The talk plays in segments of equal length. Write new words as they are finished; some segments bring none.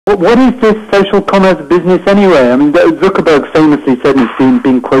What is this social commerce business anyway? I mean, Zuckerberg famously said, and it's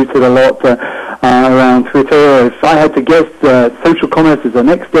been quoted a lot around Twitter, if I had to guess, social commerce is the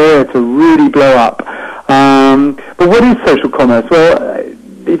next area to really blow up. But what is social commerce? Well,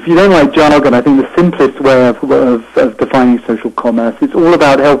 if you don't like jargon, I think the simplest way of defining social commerce, it's all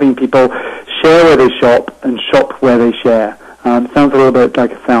about helping people share where they shop and shop where they share. Sounds a little bit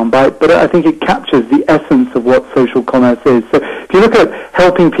like a soundbite, but I think it captures the essence of what social commerce is. So if you look at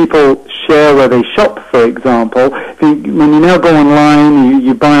helping people share where they shop, for example, when you now go online,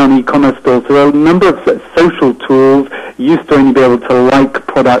 you buy on e-commerce stores, there are a number of social tools. You used to only be able to like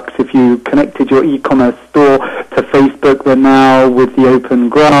products if you connected your e-commerce store to Facebook, but now with the open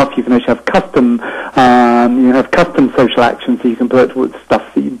graph, you can actually have custom social actions, so you can put stuff,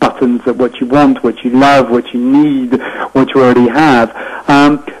 buttons of what you want, what you love, what you need, what you already have.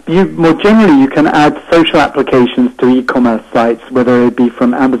 More generally, you can add social applications to e-commerce sites, whether it be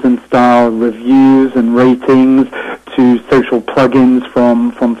from Amazon-style reviews and ratings to social plugins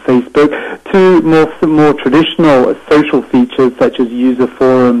from Facebook to more traditional social features such as user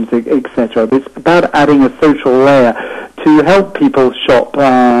forums, etc. It's about adding a social layer to help people shop,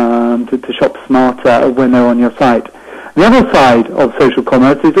 to shop smarter when they're on your site. The other side of social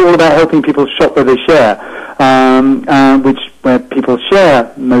commerce is all about helping people shop where they share, where people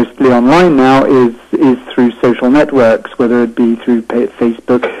share mostly online now is through social networks, whether it be through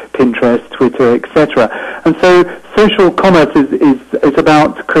Facebook, Pinterest, Twitter, etc. And so social commerce is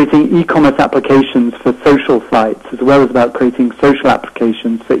about creating e-commerce applications for social sites, as well as about creating social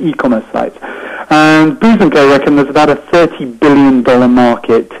applications for e-commerce sites. And Booz & Co reckon there's about a $30 billion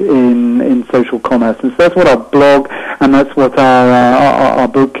market in social commerce. And so that's what our blog and that's what our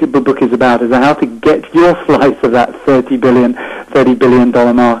book is about, is how to get your slice of that $30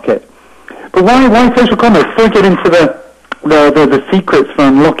 billion market. But why social commerce? Before we get into the secrets for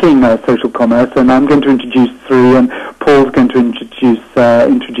unlocking social commerce, and I'm going to introduce three, and Paul's going to introduce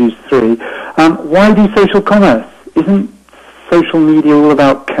three. Why do social commerce? Isn't social media all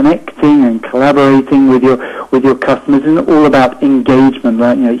about connecting and collaborating with your customers? Isn't it all about engagement,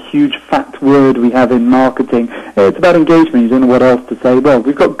 right? You know, huge fat word we have in marketing. It's about engagement. You don't know what else to say. Well,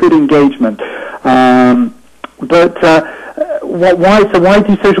 we've got good engagement. Why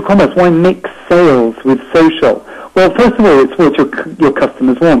do social commerce? Why mix sales with social? Well, first of all, it's what your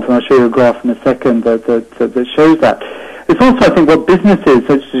customers want, and I'll show you a graph in a second that shows that. It's also, I think, what businesses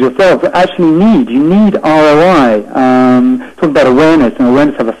such as yourself actually need. You need ROI. Talk about awareness, and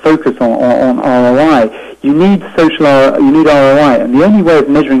awareness have a focus on ROI. You need ROI, and the only way of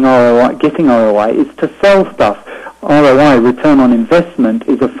measuring ROI, getting ROI, is to sell stuff. ROI, return on investment,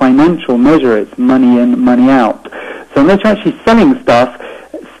 is a financial measure. It's money in, money out. So unless you're actually selling stuff,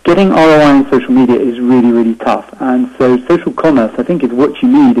 getting ROI in social media is really, really tough. And so social commerce, I think, is what you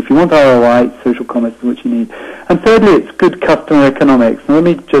need. If you want ROI, social commerce is what you need. And thirdly, it's good customer economics. Now, let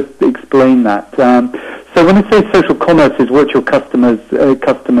me just explain that. So when I say social commerce is what your customers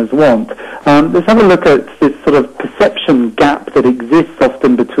want, let's have a look at this sort of perception gap that exists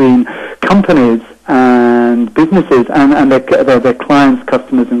often between companies and businesses and their clients,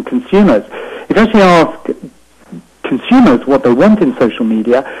 customers, and consumers. If you actually ask consumers what they want in social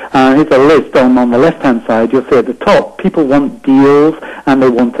media, here's a list on the left-hand side. You'll see at the top, people want deals and they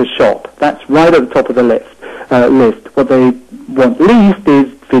want to shop. That's right at the top of the list. What they want least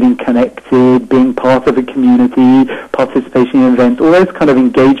is feeling connected, being part of a community, participation in events, all those kind of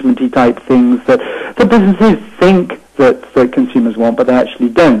engagement-y type things that the businesses think that consumers want, but they actually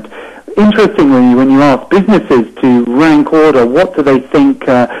don't. Interestingly, when you ask businesses to rank order what do they think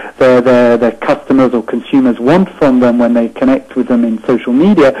their customers or consumers want from them when they connect with them in social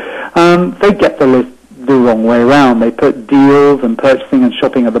media, they get the list the wrong way around. They put deals and purchasing and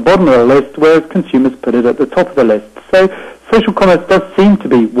shopping at the bottom of the list, whereas consumers put it at the top of the list. So social commerce does seem to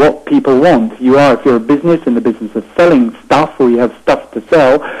be what people want. If you're a business in the business of selling stuff, or you have stuff to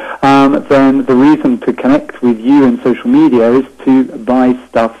sell, then the reason to connect with you in social media is to buy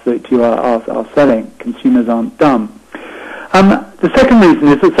stuff that you are selling. Consumers aren't dumb. The second reason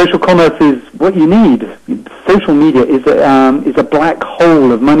is that social commerce is what you need. Social media is a black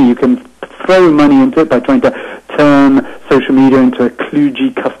hole of money. You can throw money into it by trying to turn social media into a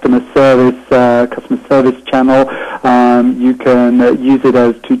kludgy customer service channel. You can use it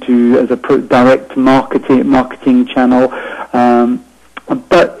as a direct marketing channel.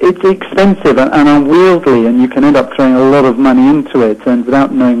 But it's expensive and unwieldy, and you can end up throwing a lot of money into it and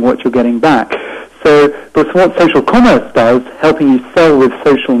without knowing what you're getting back. But what social commerce does, helping you sell with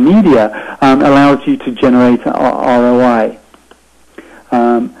social media, allows you to generate ROI.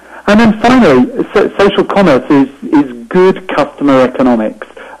 And then finally, social commerce is good customer economics.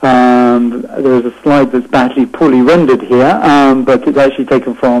 There is a slide that's badly poorly rendered here, but it's actually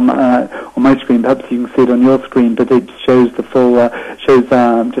taken from on my screen. Perhaps you can see it on your screen, but it shows the full, shows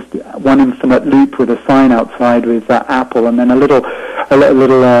just one infinite loop with a sign outside with Apple, and then a little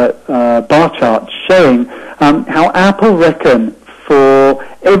bar chart showing how Apple reckon for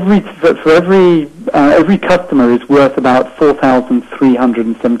every customer is worth about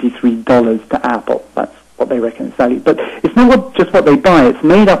 $4,373 to Apple. That's what they reckon it's valued. But it's not just what they buy. It's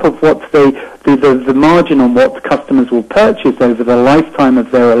made up of what the margin on what customers will purchase over the lifetime of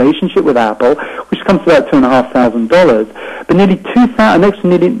their relationship with Apple, which comes to about $2,500. But nearly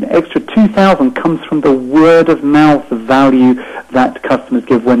an extra $2,000 comes from the word of mouth value that customers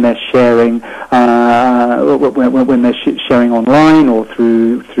give when they're sharing, when they're sharing online or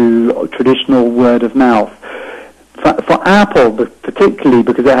through traditional word of mouth. For Apple, particularly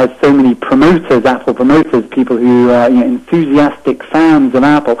because it has so many promoters, Apple promoters, people who are enthusiastic fans of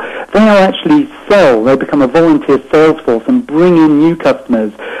Apple, they are actually they become a volunteer sales force and bring in new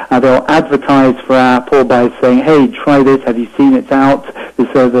customers. They'll advertise for Apple by saying, hey, try this, have you seen it's out, this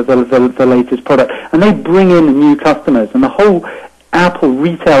the latest product. And they bring in new customers. And the whole Apple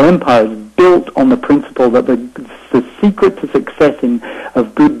retail empire is built on the principle that the secret to success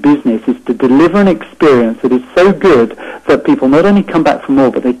of good business is to deliver an experience that is so good that people not only come back for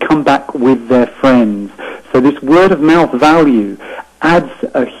more, but they come back with their friends. So this word of mouth value adds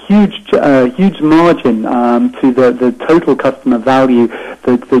a huge margin to the total customer value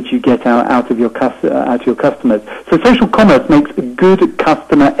that you get out of your customers. So social commerce makes good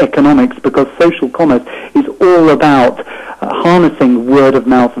customer economics because social commerce is all about harnessing word of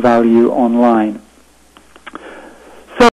mouth value online.